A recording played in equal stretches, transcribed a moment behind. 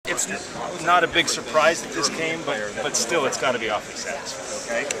not a big surprise that this came, but still, it's got to be awfully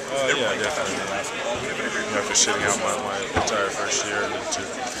satisfying. Okay. Yeah, definitely. After sitting out my entire first year, and then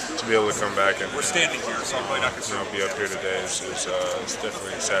to be able to come back and be up here today is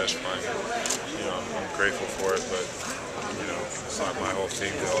definitely satisfying. I'm grateful for it, but my whole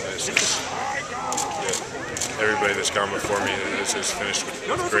team did all this. Everybody that's gone before me has finished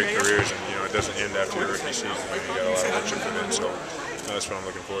with great careers, and it doesn't end after your rookie season. You got a lot of work to put in, so that's what I'm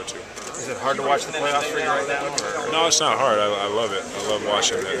looking forward to. Is it hard to watch the playoffs for you right now? No, it's not hard. I love it. I love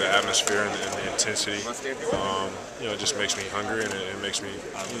watching the atmosphere and the intensity. It just makes me hungry, and it makes me.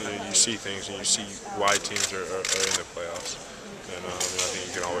 You see things, and you see why teams are in the playoffs, and I think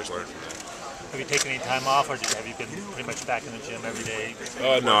you can always learn from that. Have you taken any time off, or have you been pretty much back in the gym every day?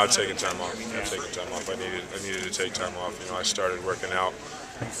 No, I've taken time off. I needed to take time off. I started working out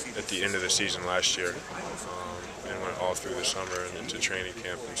at the end of the season last year, and went all through the summer and into training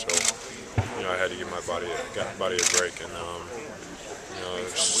camp, and so I had to give my body a break, and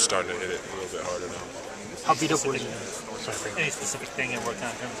it's starting to hit it a little bit harder now. How beat up were you? Any specific thing you're working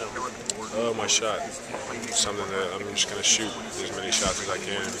on in terms of? My shot. Something that I'm just going to shoot as many shots as I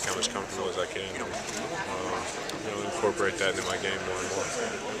can and become as comfortable as I can. Incorporate that into my game more and more.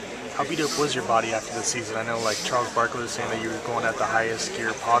 How beat up was your body after the season? I know, like Charles Barkley was saying that you were going at the highest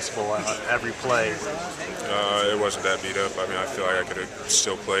gear possible every play. It wasn't that beat up. I feel like I could have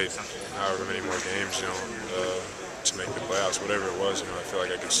still played however many more games, to make the playoffs, whatever it was. I feel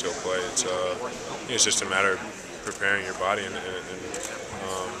like I could still play. It's just a matter of preparing your body and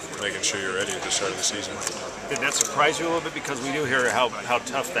making sure you're ready at the start of the season. Did that surprise you a little bit? Because we do hear how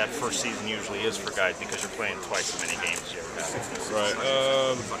tough that first season usually is for guys because you're playing twice as many games as you ever have.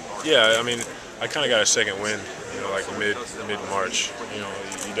 Right. Yeah, I kind of got a second wind, like mid-March.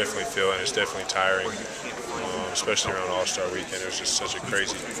 You definitely feel it, and it's definitely tiring, especially around All-Star Weekend. It was just such a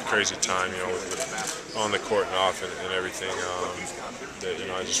crazy time, with on the court and off and everything. That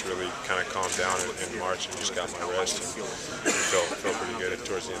I just really kind of calmed down in March and just got my rest and felt pretty good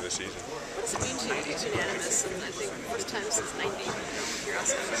towards the end of the season. What's it mean to you to be unanimous? And I think first time since '90 you're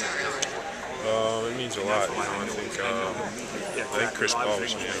also sorry. It means a lot. I think Chris Paul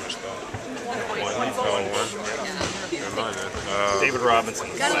was unanimous though. 1 point. Never mind that. David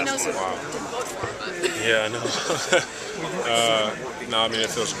Robinson. God only knows who didn't vote for him, but. Yeah, I know. No, it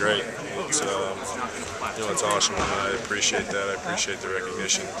feels great. It's awesome. I appreciate that. I appreciate the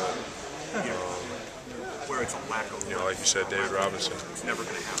recognition. But, like you said, David Robinson,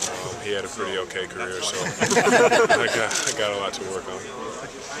 he had a pretty okay career, so I got a lot to work on.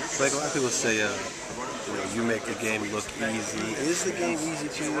 Blake, a lot of people say you make the game look easy. Is the game easy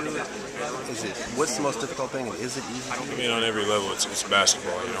to you? What's the most difficult thing, and is it easy to you? On every level, it's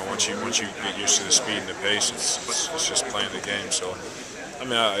basketball. Once you get used to the speed and the pace, it's just playing the game. So, I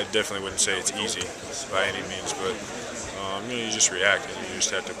definitely wouldn't say it's easy by any means, but you just react and you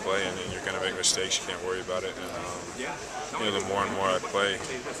just have to play, and you're going to make mistakes. You can't worry about it. And the more and more I play,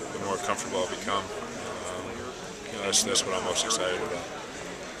 the more comfortable I'll become. That's what I'm most excited about.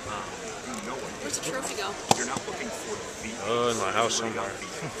 Where's the trophy go? In my house somewhere.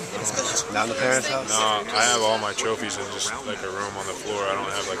 Not in the parents' house? No, I have all my trophies in just like a room on the floor. I don't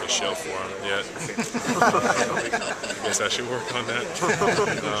have like a shelf for them yet. I guess I should work on that.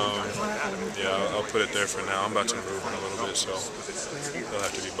 Yeah, I'll put it there for now. I'm about to move in a little bit, so they'll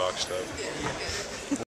have to be boxed up.